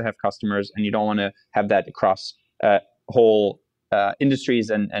we also have customers and you don't want to have that across whole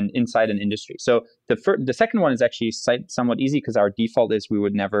industries and inside an industry. So the second one is actually somewhat easy because our default is we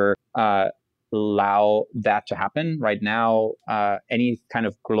would never allow that to happen. Right now, any kind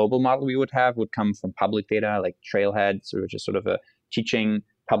of global model we would have would come from public data like Trailheads, or just sort of a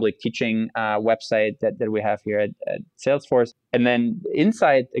public teaching website that we have here at Salesforce. And then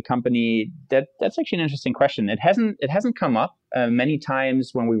inside a company, that's actually an interesting question. It hasn't come up many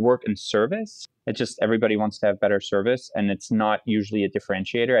times when we work in service. It's just everybody wants to have better service, and it's not usually a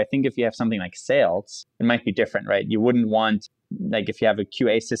differentiator. I think if you have something like sales, it might be different, right? You wouldn't want, like if you have a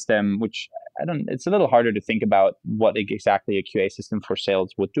QA system, which it's a little harder to think about what exactly a QA system for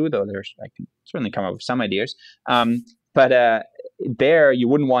sales would do, though I can certainly come up with some ideas. But there, you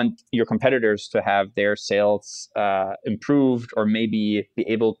wouldn't want your competitors to have their sales improved or maybe be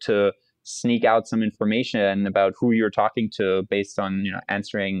able to sneak out some information about who you're talking to based on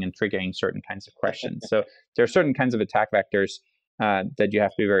answering and triggering certain kinds of questions. So there are certain kinds of attack vectors that you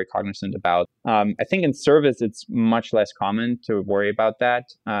have to be very cognizant about. I think in service, it's much less common to worry about that.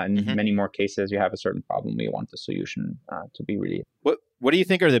 In many more cases, you have a certain problem where you want the solution to be really. What do you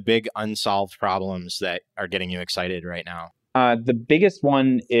think are the big unsolved problems that are getting you excited right now? The biggest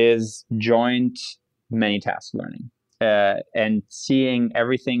one is joint many-task learning. And seeing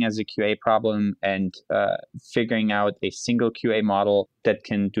everything as a QA problem and figuring out a single QA model that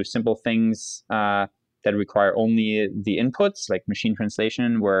can do simple things that require only the inputs, like machine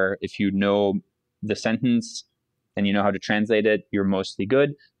translation, where if you know the sentence and you know how to translate it, you're mostly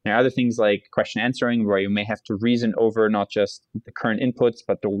good. There are other things like question answering, where you may have to reason over not just the current inputs,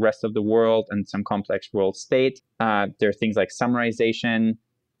 but the rest of the world and some complex world state. There are things like summarization,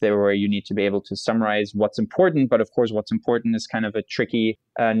 where you need to be able to summarize what's important. But of course, what's important is kind of a tricky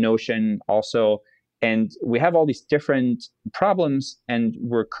notion also. And we have all these different problems, and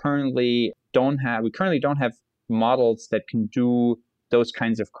we currently don't have models that can do those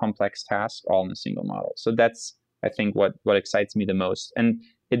kinds of complex tasks all in a single model. So that's, I think, what excites me the most. And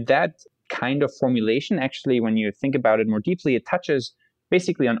that kind of formulation, actually, when you think about it more deeply, it touches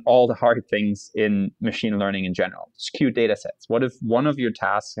basically on all the hard things in machine learning in general. Skewed data sets. What if one of your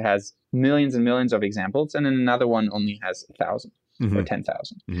tasks has millions and millions of examples and then another one only has 1,000 or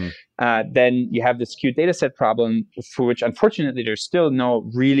 10,000? Then you have the skewed data set problem, for which unfortunately there's still no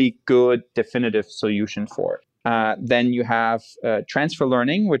really good definitive solution for. Then you have transfer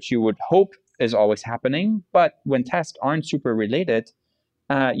learning, which you would hope is always happening, but when tasks aren't super related,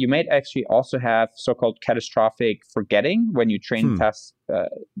 you might actually also have so-called catastrophic forgetting when you train tasks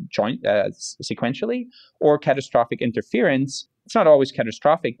sequentially, or catastrophic interference. It's not always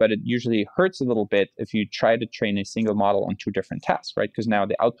catastrophic, but it usually hurts a little bit if you try to train a single model on two different tasks, right? Because now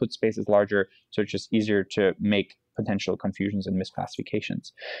the output space is larger, so it's just easier to make potential confusions and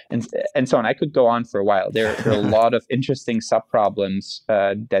misclassifications, and so on. I could go on for a while. There are a lot of interesting subproblems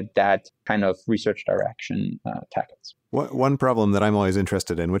that kind of research direction tackles. One problem that I'm always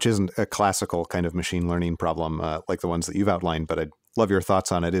interested in, which isn't a classical kind of machine learning problem like the ones that you've outlined, but I'd love your thoughts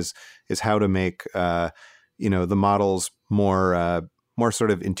on it, is how to make the models more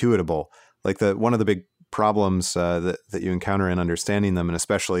sort of intuitable. Like one of the big problems that you encounter in understanding them, and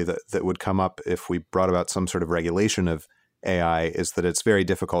especially that would come up if we brought about some sort of regulation of AI, is that it's very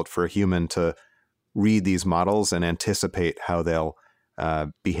difficult for a human to read these models and anticipate how they'll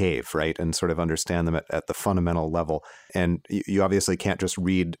behave, right? And sort of understand them at the fundamental level. And you obviously can't just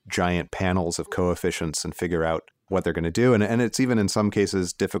read giant panels of coefficients and figure out what they're going to do. And it's even in some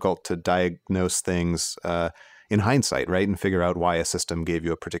cases difficult to diagnose things in hindsight, right? And figure out why a system gave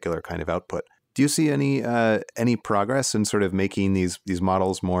you a particular kind of output. Do you see any progress in sort of making these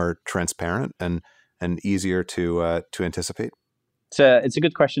models more transparent and easier to anticipate? It's a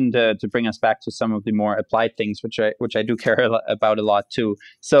good question to bring us back to some of the more applied things, which I do care about a lot too.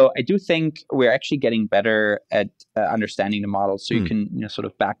 So I do think we're actually getting better at understanding the models. So you can sort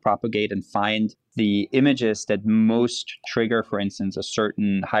of back propagate and find the images that most trigger, for instance, a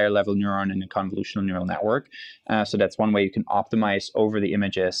certain higher level neuron in a convolutional neural network. So that's one way you can optimize over the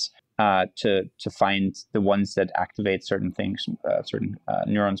images to find the ones that activate certain things, certain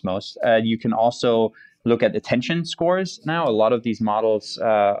neurons most. You can also look at attention scores now. A lot of these models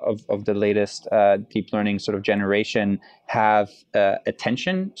of the latest deep learning sort of generation have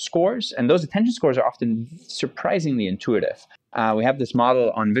attention scores, and those attention scores are often surprisingly intuitive. We have this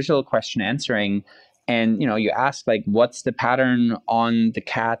model on visual question answering, and you ask like, what's the pattern on the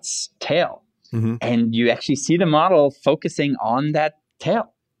cat's tail? And you actually see the model focusing on that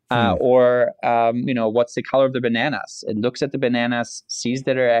tail. Or what's the color of the bananas? It looks at the bananas, sees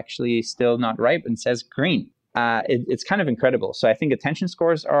that they're actually still not ripe, and says green. It's kind of incredible. So I think attention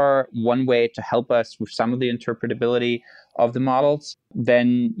scores are one way to help us with some of the interpretability of the models.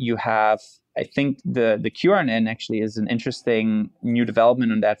 Then you have, I think the QRNN actually is an interesting new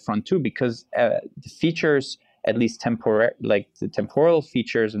development on that front too, because the features, at least like the temporal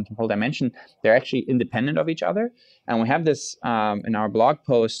features and temporal dimension, they're actually independent of each other. And we have this in our blog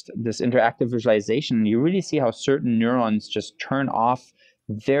post, this interactive visualization. You really see how certain neurons just turn off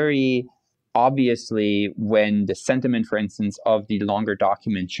very obviously when the sentiment, for instance, of the longer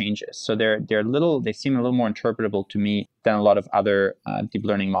document changes. So they seem a little more interpretable to me than a lot of other deep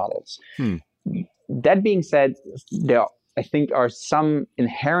learning models. That being said, there I think are some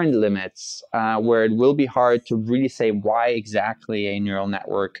inherent limits where it will be hard to really say why exactly a neural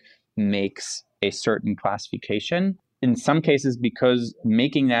network makes a certain classification. In some cases, because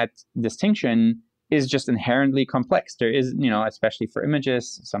making that distinction is just inherently complex. There is, especially for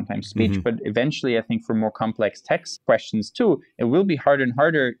images, sometimes speech, but eventually I think for more complex text questions too, it will be harder and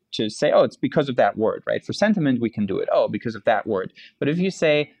harder to say, oh, it's because of that word, right? For sentiment, we can do it. Oh, because of that word. But if you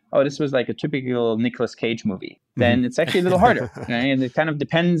say, oh, this was like a typical Nicolas Cage movie, then it's actually a little harder. Right? And it kind of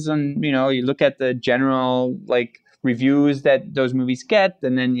depends on, you look at the general like reviews that those movies get,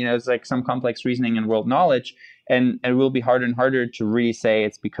 and then, it's like some complex reasoning and world knowledge. And it will be harder and harder to really say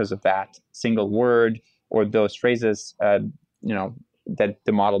it's because of that single word or those phrases, that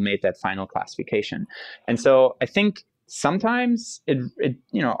the model made that final classification. And so I think sometimes it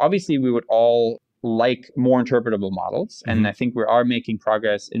obviously we would all like more interpretable models. And I think we are making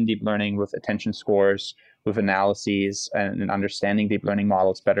progress in deep learning with attention scores, with analyses and understanding deep learning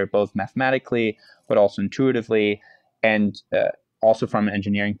models better, both mathematically, but also intuitively, and also from an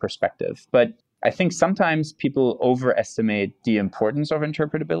engineering perspective. But I think sometimes people overestimate the importance of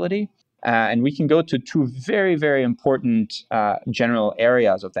interpretability. And we can go to two very, very important general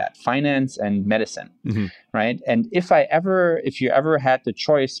areas of that, finance and medicine, right? And if you ever had the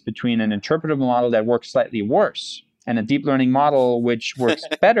choice between an interpretable model that works slightly worse and a deep learning model which works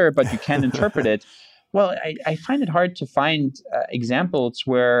better, but you can't interpret it, well, I find it hard to find examples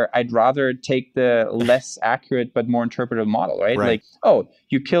where I'd rather take the less accurate but more interpretive model, right? Like, oh,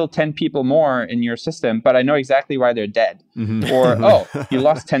 you killed 10 people more in your system, but I know exactly why they're dead. Or, oh, you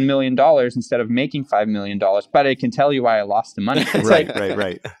lost $10 million instead of making $5 million, but I can tell you why I lost the money. It's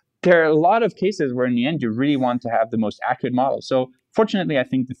right. There are a lot of cases where in the end you really want to have the most accurate model. So fortunately, I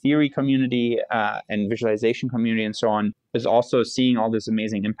think the theory community and visualization community and so on is also seeing all this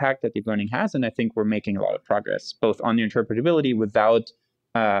amazing impact that deep learning has. And I think we're making a lot of progress, both on the interpretability without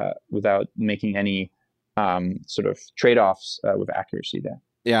making any sort of trade-offs with accuracy there.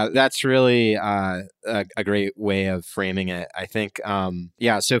 Yeah, that's really a great way of framing it. I think,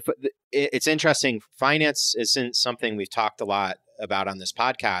 so it's interesting. Finance isn't something we've talked a lot about on this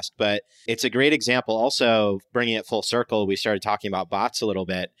podcast, but it's a great example. Also, bringing it full circle, we started talking about bots a little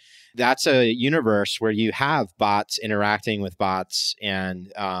bit. That's a universe where you have bots interacting with bots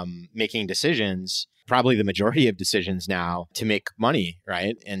and making decisions, probably the majority of decisions now, to make money,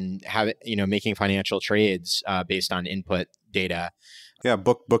 right? And making financial trades based on input data. Yeah,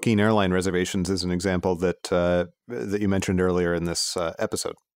 booking airline reservations is an example that you mentioned earlier in this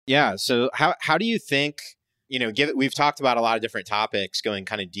episode. Yeah. So how do you think, we've talked about a lot of different topics going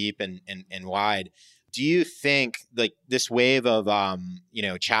kind of deep and wide. Do you think like this wave of,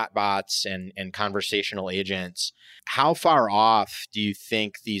 chatbots and conversational agents, how far off do you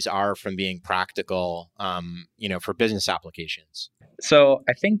think these are from being practical, for business applications? So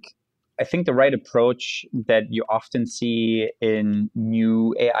I think the right approach that you often see in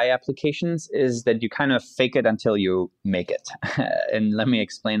new AI applications is that you kind of fake it until you make it. And let me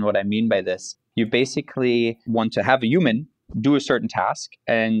explain what I mean by this. You basically want to have a human do a certain task,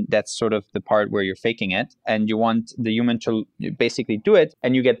 and that's sort of the part where you're faking it, and you want the human to basically do it,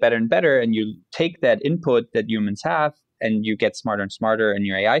 and you get better and better, and you take that input that humans have, and you get smarter and smarter in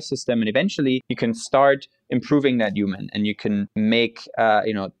your AI system, and eventually you can start improving that human, and you can make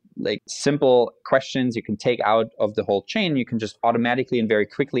like simple questions you can take out of the whole chain. You can just automatically and very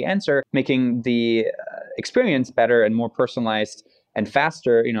quickly answer, making the experience better and more personalized and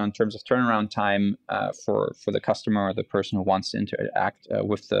faster, in terms of turnaround time for the customer or the person who wants to interact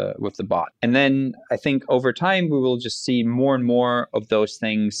with the bot. And then I think over time we will just see more and more of those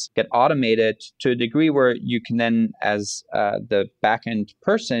things get automated to a degree where you can then, as the backend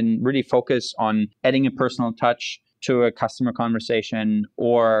person, really focus on adding a personal touch to a customer conversation,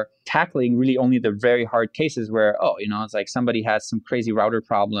 or tackling really only the very hard cases where, it's like somebody has some crazy router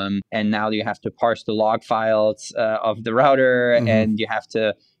problem, and now you have to parse the log files of the router, and you have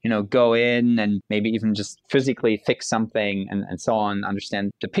to, go in and maybe even just physically fix something and so on,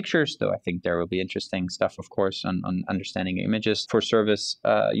 understand the pictures, though I think there will be interesting stuff, of course, on understanding images for service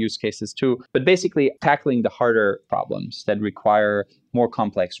use cases too. But basically tackling the harder problems that require more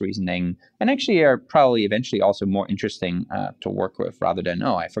complex reasoning, and actually are probably eventually also more interesting to work with, rather than,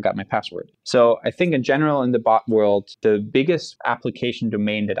 I forgot my password. So I think in general in the bot world, the biggest application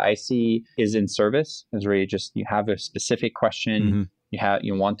domain that I see is in service. Is really just you have a specific question,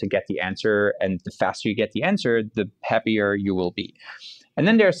 you want to get the answer, and the faster you get the answer, the happier you will be. And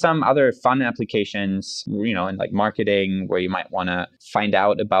then there are some other fun applications, in like marketing, where you might want to find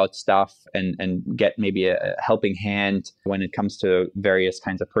out about stuff and get maybe a helping hand when it comes to various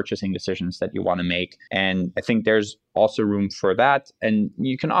kinds of purchasing decisions that you want to make. And I think there's also room for that. And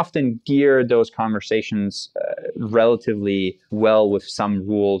you can often gear those conversations relatively well with some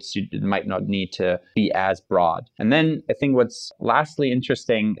rules. You might not need to be as broad. And then I think what's lastly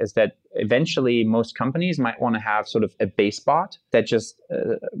interesting is that eventually most companies might want to have sort of a base bot that just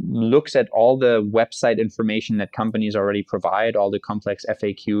looks at all the website information that companies already provide, all the complex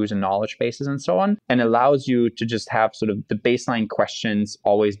FAQs and knowledge bases and so on, and allows you to just have sort of the baseline questions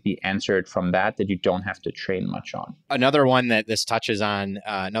always be answered from that you don't have to train much on. Another one that this touches on,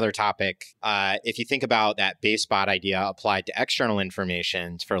 another topic, if you think about that base bot idea applied to external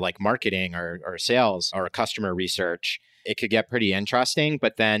information for like marketing or sales or customer research, it could get pretty interesting.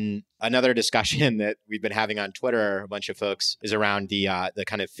 But then another discussion that we've been having on Twitter, a bunch of folks, is around the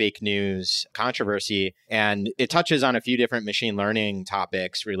kind of fake news controversy. And it touches on a few different machine learning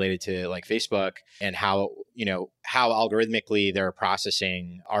topics related to like Facebook and how algorithmically they're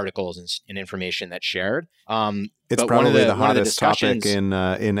processing articles and information that's shared. It's probably the hottest topic in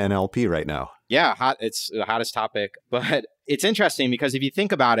NLP right now. Yeah, it's the hottest topic. But it's interesting because if you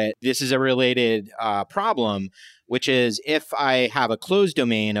think about it, this is a related problem, which is if I have a closed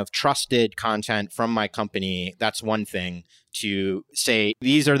domain of trusted content from my company, that's one thing to say,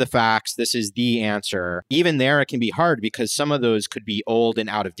 these are the facts, this is the answer. Even there, it can be hard because some of those could be old and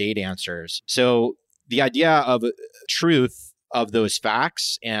out of date answers. So the idea of truth of those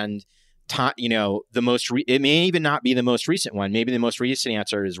facts and it may even not be the most recent one. Maybe the most recent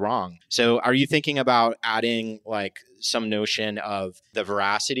answer is wrong. So are you thinking about adding like some notion of the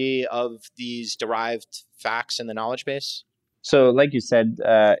veracity of these derived facts in the knowledge base? So like you said,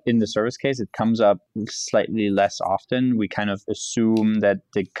 in the service case, it comes up slightly less often. We kind of assume that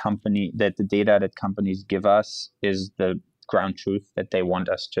the data that companies give us is the ground truth that they want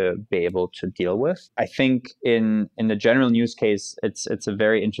us to be able to deal with. I think in the general use case, it's a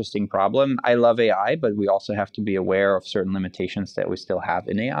very interesting problem. I love AI, but we also have to be aware of certain limitations that we still have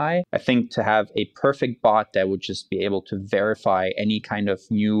in AI. I think to have a perfect bot that would just be able to verify any kind of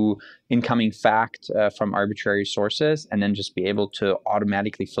new incoming fact from arbitrary sources and then just be able to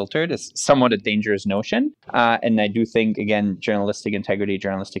automatically filter it is somewhat a dangerous notion. And I do think, again, journalistic integrity,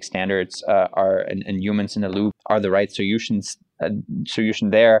 journalistic standards and humans in the loop are the right solution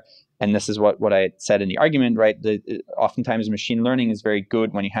there. And this is what I said in the argument, right? Oftentimes machine learning is very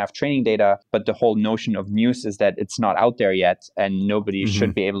good when you have training data, but the whole notion of news is that it's not out there yet, and nobody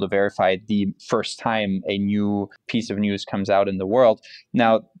should be able to verify the first time a new piece of news comes out in the world.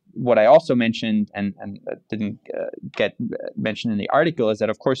 Now, what I also mentioned and didn't get mentioned in the article is that,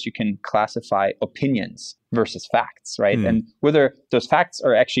 of course, you can classify opinions versus facts, right? And whether those facts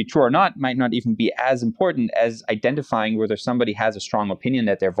are actually true or not might not even be as important as identifying whether somebody has a strong opinion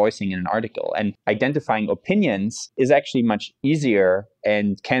that they're voicing in an article. And identifying opinions is actually much easier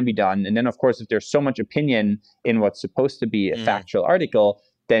and can be done. And then, of course, if there's so much opinion in what's supposed to be a factual article,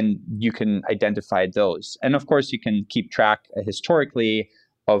 then you can identify those. And of course, you can keep track historically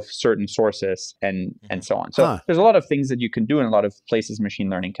of certain sources and so on. So there's a lot of things that you can do, and a lot of places machine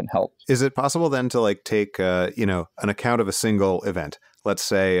learning can help. Is it possible then to like take an account of a single event? Let's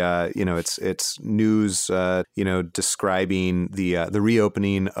say it's news describing the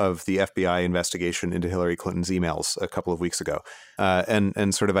reopening of the FBI investigation into Hillary Clinton's emails a couple of weeks ago,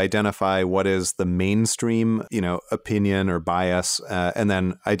 and sort of identify what is the mainstream opinion or bias, and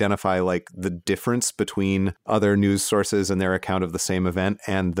then identify like the difference between other news sources and their account of the same event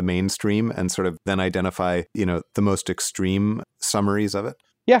and the mainstream, and sort of then identify the most extreme summaries of it.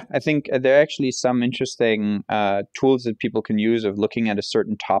 Yeah, I think there are actually some interesting tools that people can use of looking at a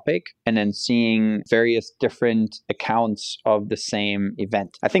certain topic and then seeing various different accounts of the same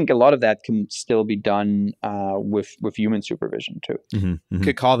event. I think a lot of that can still be done with human supervision too. Mm-hmm.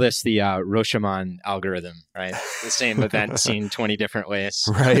 Could call this the Rashomon algorithm, right? The same event seen 20 different ways.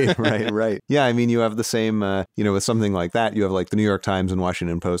 Right. Yeah, I mean, you have the same, with something like that, you have like the New York Times and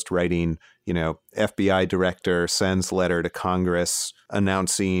Washington Post writing, FBI director sends letter to Congress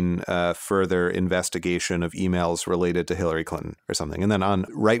announcing further investigation of emails related to Hillary Clinton or something. And then on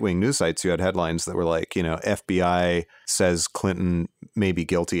right-wing news sites, you had headlines that were like, FBI says Clinton may be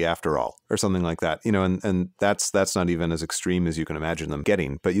guilty after all, or something like that. And that's not even as extreme as you can imagine them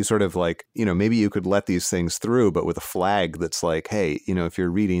getting. But you sort of like, maybe you could let these things through, but with a flag that's like, hey, if you're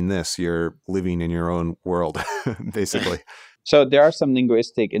reading this, you're living in your own world, basically. So there are some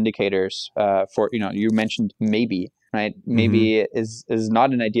linguistic indicators for, you mentioned maybe, right? Maybe is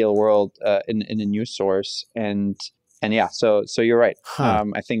not an ideal world in a news source. And yeah, so you're right.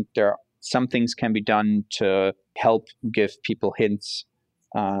 I think there are some things can be done to help give people hints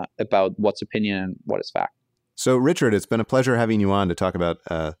about what's opinion and what is fact. So Richard, it's been a pleasure having you on to talk about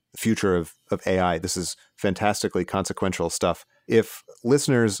the future of AI. This is fantastically consequential stuff. If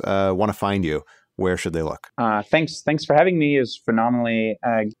listeners want to find you, where should they look? Thanks for having me. It was phenomenally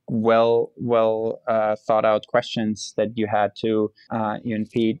well thought out questions that you had to you and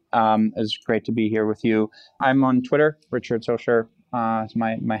Pete. It was great to be here with you. I'm on Twitter. Richard Socher is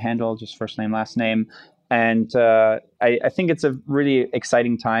my handle, just first name, last name. And I think it's a really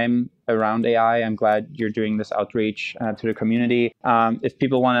exciting time around AI. I'm glad you're doing this outreach to the community. If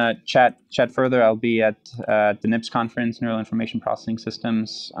people want to chat further, I'll be at the NIPS conference, Neural Information Processing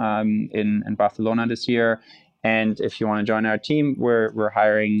Systems, in Barcelona this year. And if you want to join our team, we're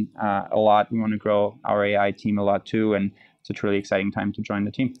hiring a lot. We want to grow our AI team a lot too. And it's a truly exciting time to join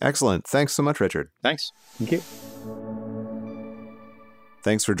the team. Excellent. Thanks so much, Richard. Thanks. Thank you.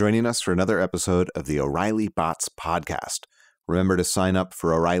 Thanks for joining us for another episode of the O'Reilly Bots podcast. Remember to sign up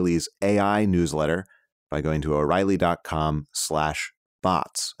for O'Reilly's AI newsletter by going to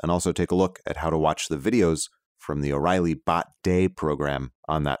O'Reilly.com/bots, and also take a look at how to watch the videos from the O'Reilly Bot Day program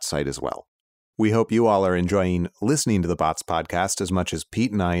on that site as well. We hope you all are enjoying listening to the Bots podcast as much as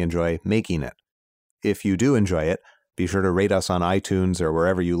Pete and I enjoy making it. If you do enjoy it, be sure to rate us on iTunes or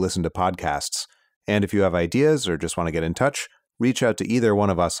wherever you listen to podcasts. And if you have ideas or just want to get in touch, reach out to either one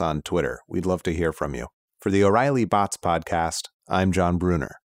of us on Twitter. We'd love to hear from you. For the O'Reilly Bots podcast, I'm John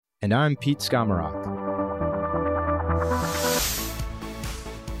Bruner. And I'm Pete Skomoroch.